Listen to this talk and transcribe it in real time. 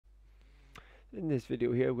In this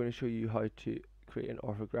video here, I'm going to show you how to create an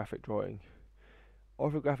orthographic drawing.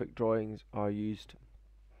 Orthographic drawings are used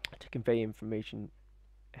to convey information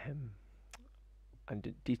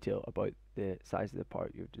and detail about the size of the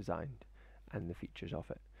part you've designed and the features of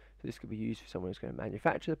it. So this could be used for someone who's going to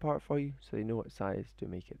manufacture the part for you, so they know what size to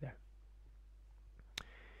make it there.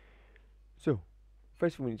 So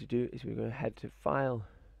first thing we need to do is we're going to head to File,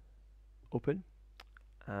 Open,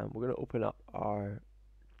 and we're going to open up our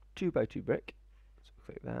 2x2 brick. So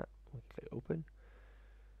click that, we'll click Open,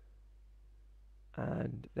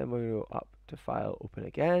 and then we're going to go up to File, Open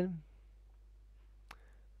again,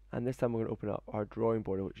 and this time we're going to open up our drawing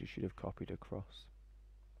board, which you should have copied across.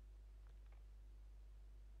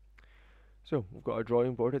 So we've got our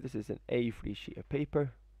drawing board here. This is an A3 sheet of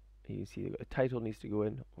paper. You can see the title needs to go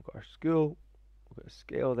in. We've got our school, we've got a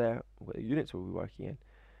scale there, we've got the units we'll be working in,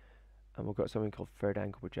 and we've got something called third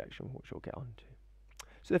angle projection, which we'll get onto.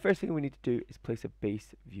 So the first thing we need to do is place a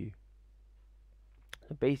base view.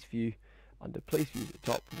 The base view, under place views at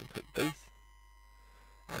the top, we can click base.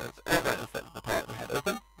 And it's automatically set the part we had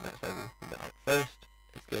open. That's why we open it up first.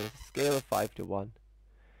 It's going to scale of 5 to 1.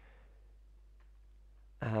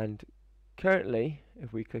 And currently,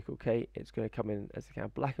 if we click OK, it's going to come in as a kind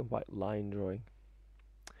of black and white line drawing.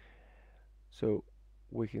 So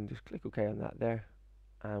we can just click OK on that there,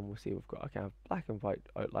 and we'll see we've got a kind of black and white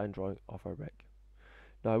outline drawing of our brick.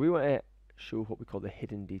 Now we want to show what we call the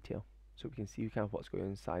hidden detail, so we can see kind of what's going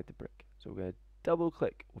on inside the brick. So we're going to double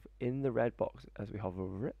click within the red box as we hover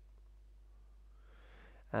over it,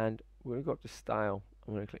 and we're going to go up to Style.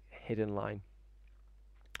 I'm going to click Hidden Line,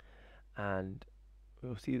 and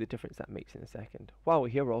we'll see the difference that makes in a second. While we're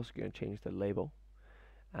here, we're also going to change the label,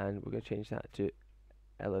 and we're going to change that to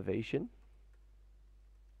Elevation,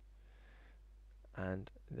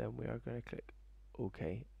 and then we are going to click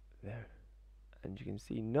OK there. And you can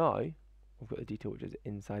see now we've got the detail which is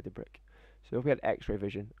inside the brick. So if we had X-ray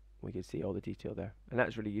vision, we could see all the detail there, and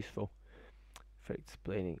that's really useful for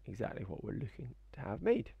explaining exactly what we're looking to have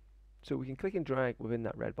made. So we can click and drag within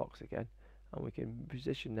that red box again, and we can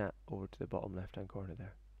position that over to the bottom left hand corner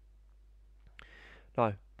there. Now,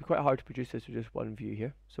 it'd be quite hard to produce this with just one view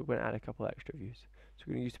here, so we're going to add a couple of extra views. So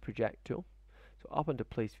we're going to use the project tool. So up under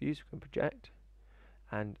place views, we can project,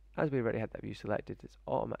 and as we already had that view selected, it's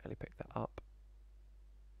automatically picked that up.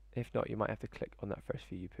 If not, you might have to click on that first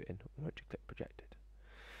view you put in once you click projected.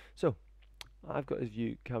 So I've got this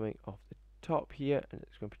view coming off the top here, and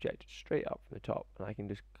it's going to project it straight up from the top, and I can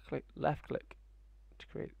just left click to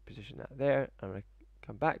position that there. I'm going to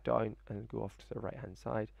come back down and go off to the right hand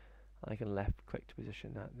side, and I can left click to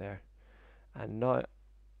position that there. And now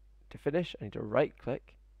to finish, I need to right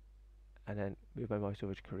click and then move my mouse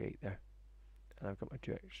over to create there, and I've got my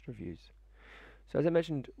 2 extra views. So as I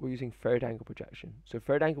mentioned, we're using third angle projection. So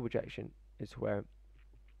third angle projection is where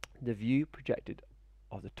the view projected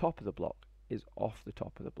of the top of the block is off the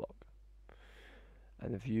top of the block,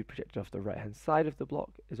 and the view projected off the right hand side of the block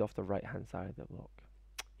is off the right hand side of the block.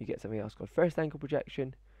 You get something else called first angle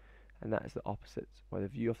projection, and that is the opposites, where the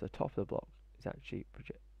view off the top of the block is actually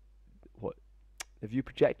the view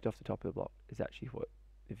projected off the top of the block is actually what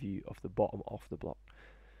the view off the bottom of the block,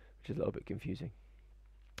 which is a little bit confusing.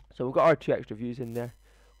 So we've got our 2 extra views in there.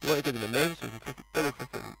 We want to give them a name, so we can double click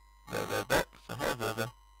on the red box, so hover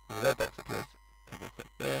over, the red box appears, double click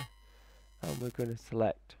there, and we're going to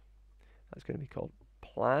select, that's going to be called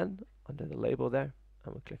Plan under the label there,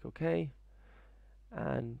 and we'll click OK,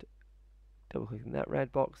 and double click in that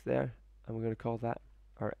red box there, and we're going to call that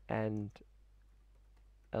our End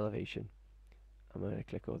Elevation. I'm going to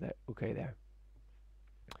click OK there.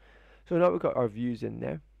 So now we've got our views in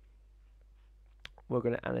there. We're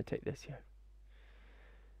going to annotate this here.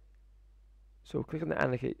 So click on the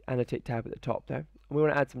annotate tab at the top there, and we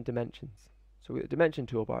want to add some dimensions. So we got the dimension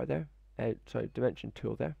toolbar there, dimension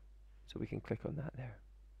tool there, so we can click on that there.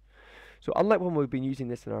 So unlike when we've been using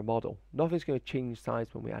this in our model, nothing's going to change size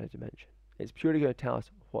when we add a dimension. It's purely going to tell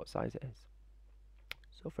us what size it is.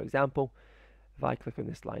 So for example, if I click on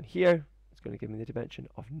this line here, it's going to give me the dimension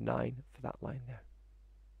of 9 for that line there.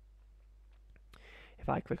 If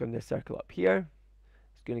I click on this circle up here,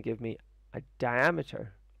 it's going to give me a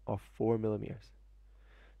diameter of 4 millimeters.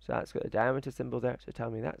 So that's got a diameter symbol there, so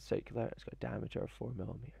tell me that's circular, it's got a diameter of 4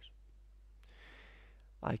 millimeters.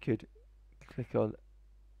 I could click on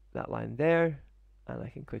that line there, and I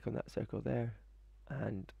can click on that circle there,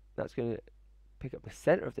 and that's going to pick up the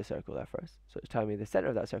center of the circle there first. So it's telling me the center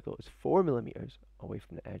of that circle is 4 millimeters away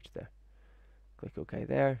from the edge there. Click OK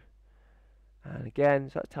there, and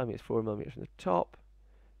again, so that's telling me it's 4 millimeters from the top,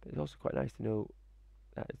 but it's also quite nice to know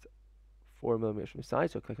that it's 4 millimeters from the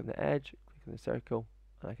side. So click on the edge, click on the circle,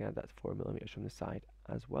 and I can add that to 4mm from the side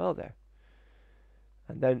as well there.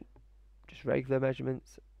 And then just regular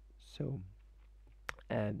measurements, so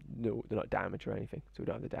no, they're not diameter or anything, so we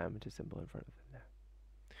don't have the diameter symbol in front of them there.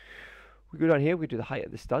 We go down here, we do the height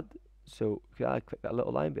of the stud, so we can click that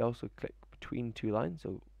little line, but also click between two lines,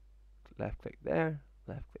 so left click there,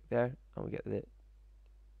 and we get the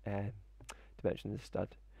dimension of the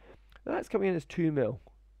stud. Now that's coming in as 2mm.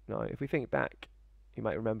 Now if we think back, you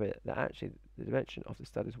might remember that actually the dimension of the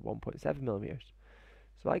stud is 1.7mm.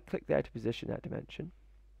 So I click there to position that dimension.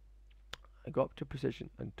 I go up to precision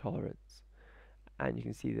and tolerance, and you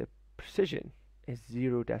can see the precision is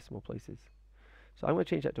 0 decimal places. So I'm going to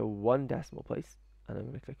change that to 1 decimal place, and I'm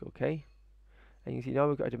going to click OK. And you can see now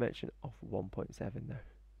we've got a dimension of 1.7 there.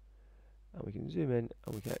 And we can zoom in,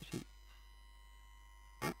 and we can actually,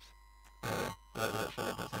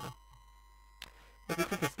 if we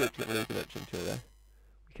click escape to get rid of the dimension tool there,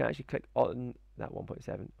 we can actually click on that 1.7,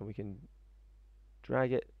 and we can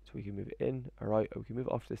drag it so we can move it in or out, or we can move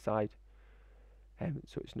it off to the side,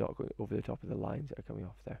 so it's not going over the top of the lines that are coming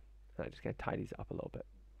off there. And that just kind of tidies it up a little bit.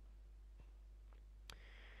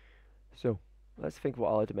 So let's think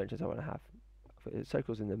what other dimensions I want to have. I've got the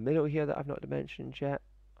circles in the middle here that I've not dimensioned yet.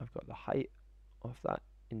 I've got the height of that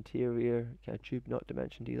interior kind of tube not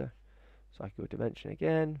dimensioned either. So I could go dimension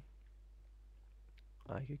again.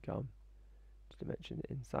 I could come to dimension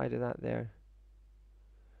the inside of that there.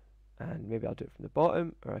 And maybe I'll do it from the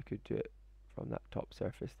bottom, or I could do it from that top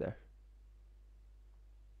surface there.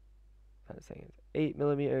 That's saying it's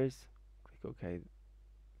 8mm. Click OK.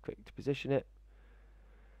 Click to position it.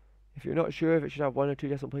 If you're not sure if it should have 1 or 2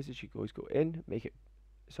 decimal places, you can always go in, make it,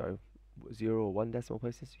 0 or 1 decimal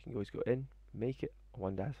places, you can always go in, make it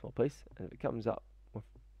 1 decimal place, and if it comes up with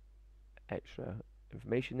extra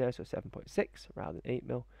information there, so 7.6 rather than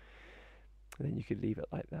 8mm, then you could leave it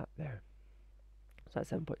like that there. So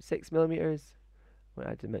that's 7.6mm. I'm going to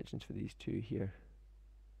add dimensions for these two here.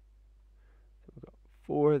 So we've got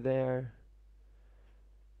 4 there.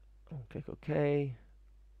 I'll click OK.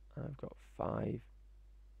 And I've got 5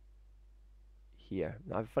 here.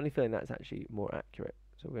 Now I have a funny feeling that's actually more accurate.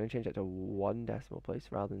 So we're going to change that to 1 decimal place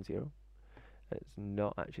rather than 0. And it's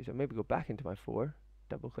not actually. So maybe go back into my 4,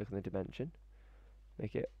 double click on the dimension,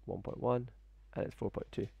 make it 1.1, and it's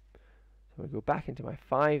 4.2. So I'm going to go back into my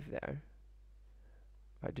 5 there.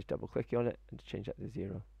 I just double click on it and change that to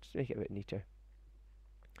 0, just to make it a bit neater.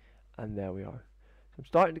 And there we are. So I'm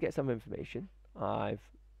starting to get some information. I've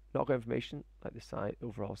not got information like the size,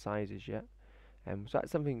 overall sizes yet. So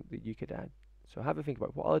that's something that you could add. So have a think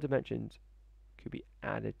about what other dimensions could be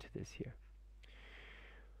added to this here.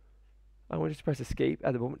 I want to just press escape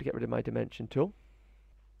at the moment to get rid of my dimension tool.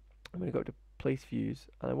 I'm going to go to place views,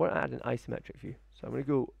 and I want to add an isometric view. So I'm going to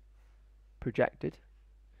go projected.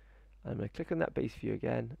 I'm going to click on that base view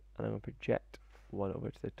again, and I'm going to project one over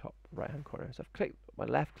to the top right hand corner. So I've clicked my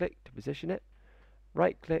left click to position it,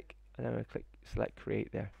 right click, and I'm going to click select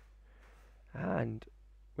create there. And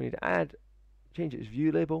we need to change its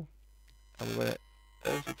view label, and we're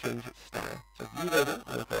going to also change its style. So view label,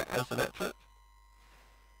 I'm going to put isometric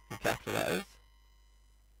in capital letters.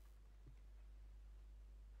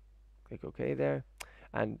 Click OK there,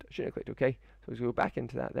 and I shouldn't have clicked OK. So let's go back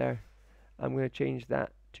into that there. I'm going to change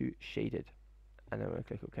that to shaded, and I'm going to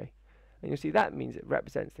click OK. And you'll see that means it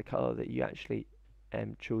represents the color that you actually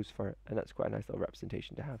chose for it, and that's quite a nice little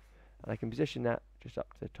representation to have. And I can position that just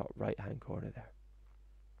up to the top right hand corner there.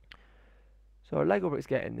 So our Lego brick's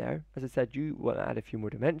getting there. As I said, you want to add a few more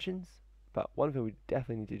dimensions, but one thing we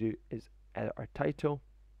definitely need to do is edit our title.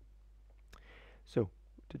 So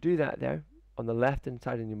to do that there, on the left hand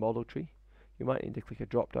side in your model tree, you might need to click a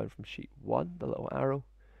drop down from sheet 1, the little arrow.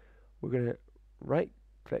 We're going to right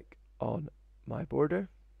click on my border.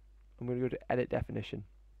 I'm going to go to edit definition.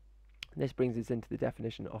 And this brings us into the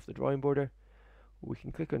definition of the drawing border. We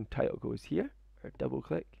can click on title goes here, or double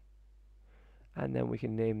click, and then we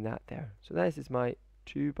can name that there. So this is my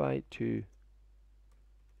 2x2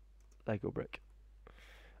 Lego brick,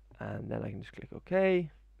 and then I can just click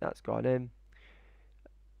OK. That's gone in.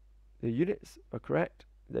 The units are correct.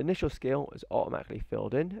 The initial scale is automatically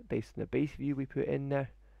filled in based on the base view we put in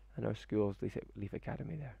there, and our school's Leaf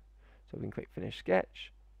Academy there. So we can click finish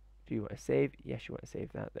sketch. Do you want to save? Yes, you want to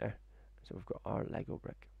save that there. So we've got our Lego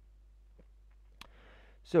brick.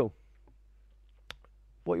 So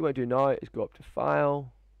what you want to do now is go up to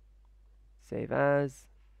File, Save As,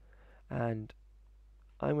 and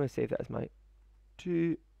I'm going to save that as my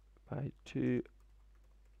 2x2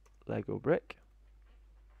 Lego brick.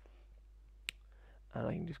 And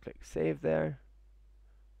I can just click Save there.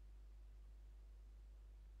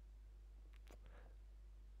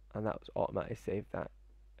 And that was automatically saved that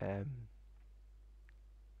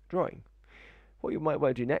drawing. What you might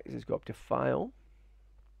want to do next is go up to File,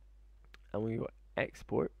 and we go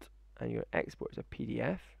Export, and your export is a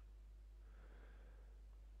PDF,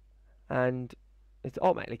 and it's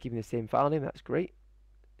automatically keeping the same file name. That's great.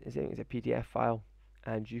 It's saying it's a PDF file,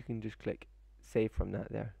 and you can just click Save from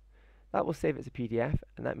that there. That will save it as a PDF,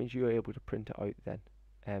 and that means you're able to print it out then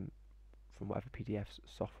from whatever PDF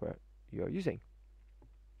software you're using.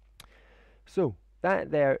 So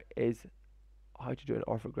that there is how to do an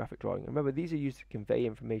orthographic drawing. Remember, these are used to convey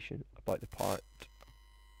information about the part.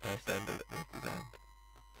 Assemble it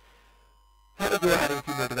and have a go adding a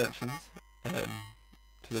few more dimensions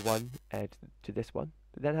to the one to this one,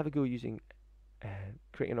 but then have a go using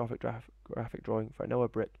creating an orthographic drawing for another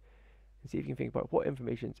brick, and see if you can think about what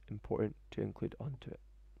information is important to include onto it.